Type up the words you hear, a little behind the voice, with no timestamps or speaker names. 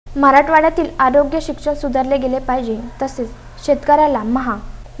मराठवाड्यातील आरोग्य शिक्षण सुधारले गेले पाहिजे, तसेच शेतकऱ्याला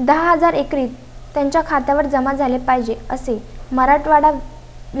 10,000 एकरी त्यांच्या खात्यावर जमा झाले पाहिजे, असे मराठवाडा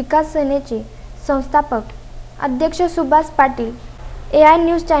विकास सेनेचे संस्थापक अध्यक्ष सुभाष पाटील AI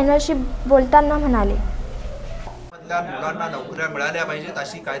न्यूज चॅनलशी बोलताना म्हणाले. मुलांना नोकऱ्या मिळाल्या पाहिजेत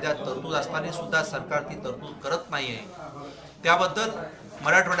अशी कायद्यात तरतूद असताना सुद्धा सरकार ती तरतूद करत नाहीये. त्याबद्दल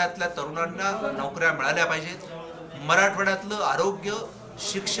मराठवाड्यातल्या तरुणांना नोकऱ्या मिळाल्या पाहिजेत. मराठवाड्यातलं आरोग्य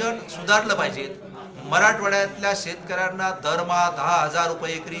शिक्षण सुधारलं पाहिजे. मराठवाड्यातल्या शेतकऱ्यांना दरमहा 10,000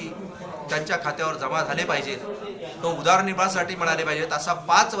 रुपये एकरी त्यांच्या खात्यावर जमा झाले पाहिजेत. तो उदरनिर्वाहासाठी मिळाले पाहिजेत. असा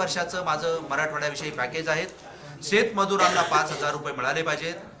 5 वर्षाचं माझं मराठवाड्याविषयी पॅकेज आहे. शेतमजुरांना 5,000 रुपये मिळाले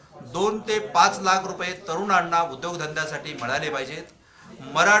पाहिजेत. 2 ते 5 लाख रुपये तरुणांना उद्योगधंद्यासाठी मिळाले पाहिजेत.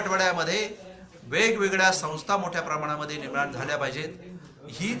 मराठवाड्यामध्ये वेगवेगळ्या संस्था मोठ्या प्रमाणामध्ये निर्माण झाल्या पाहिजेत.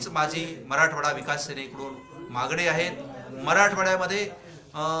 हीच माझी मराठवाडा विकास सेनेकडून मागणी आहेत. मराठवाड्यामध्ये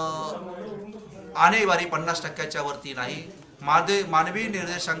आणेवारी 50% वरती नाही. मानवी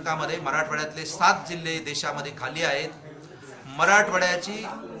निर्देशांकामध्ये मराठवाड्यातले 7 जिल्हे देशामध्ये खाली आहेत. मराठवाड्याची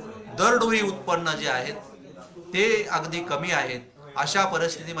दरडोई उत्पन्न जे आहेत ते अगदी कमी आहेत. अशा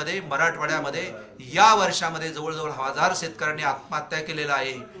परिस्थितीमध्ये मराठवाड्यामध्ये या वर्षामध्ये जवळजवळ 1000 शेतकऱ्यांनी आत्महत्या केलेला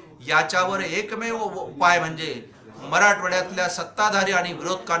आहे. याच्यावर एकमेव उपाय म्हणजे मराठवाड्यातल्या सत्ताधारी आणि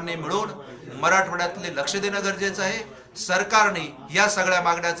विरोधकांनी मिळून मराठवाड्यातले लक्ष देणं गरजेचं आहे. सरकारने या सगळ्या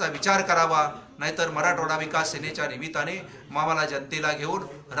मागण्याचा विचार करावा, नाहीतर मराठवाडा विकास सेनेच्या निमित्ताने आम्हाला जनतेला घेऊन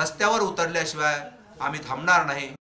रस्त्यावर उतरल्याशिवाय आम्ही थांबणार नाही.